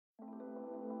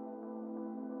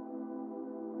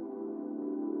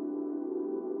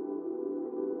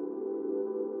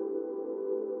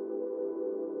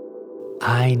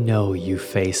I know you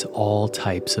face all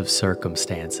types of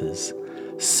circumstances,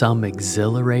 some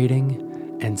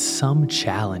exhilarating and some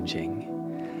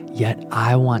challenging. Yet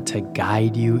I want to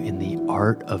guide you in the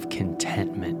art of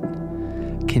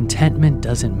contentment. Contentment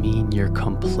doesn't mean you're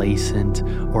complacent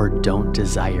or don't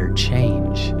desire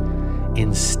change.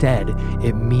 Instead,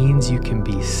 it means you can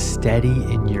be steady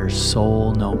in your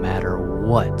soul no matter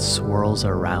what swirls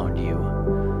around you.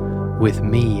 With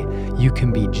me, you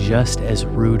can be just as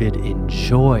rooted in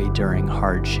joy during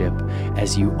hardship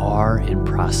as you are in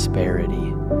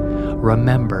prosperity.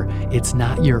 Remember, it's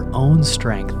not your own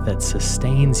strength that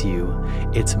sustains you,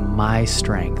 it's my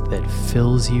strength that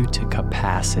fills you to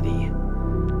capacity.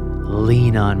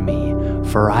 Lean on me,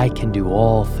 for I can do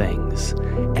all things,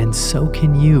 and so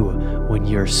can you when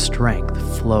your strength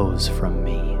flows from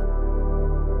me.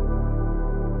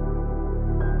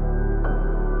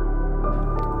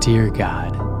 Dear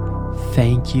God,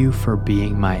 thank you for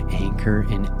being my anchor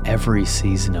in every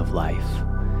season of life.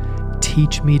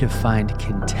 Teach me to find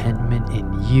contentment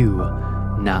in you,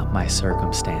 not my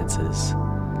circumstances.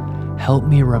 Help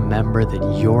me remember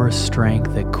that your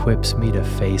strength equips me to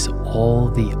face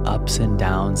all the ups and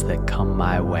downs that come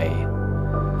my way.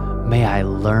 May I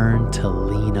learn to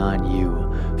lean on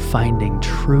you, finding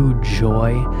true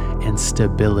joy and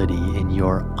stability in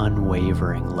your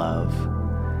unwavering love.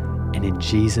 And in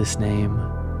Jesus' name,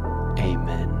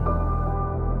 amen.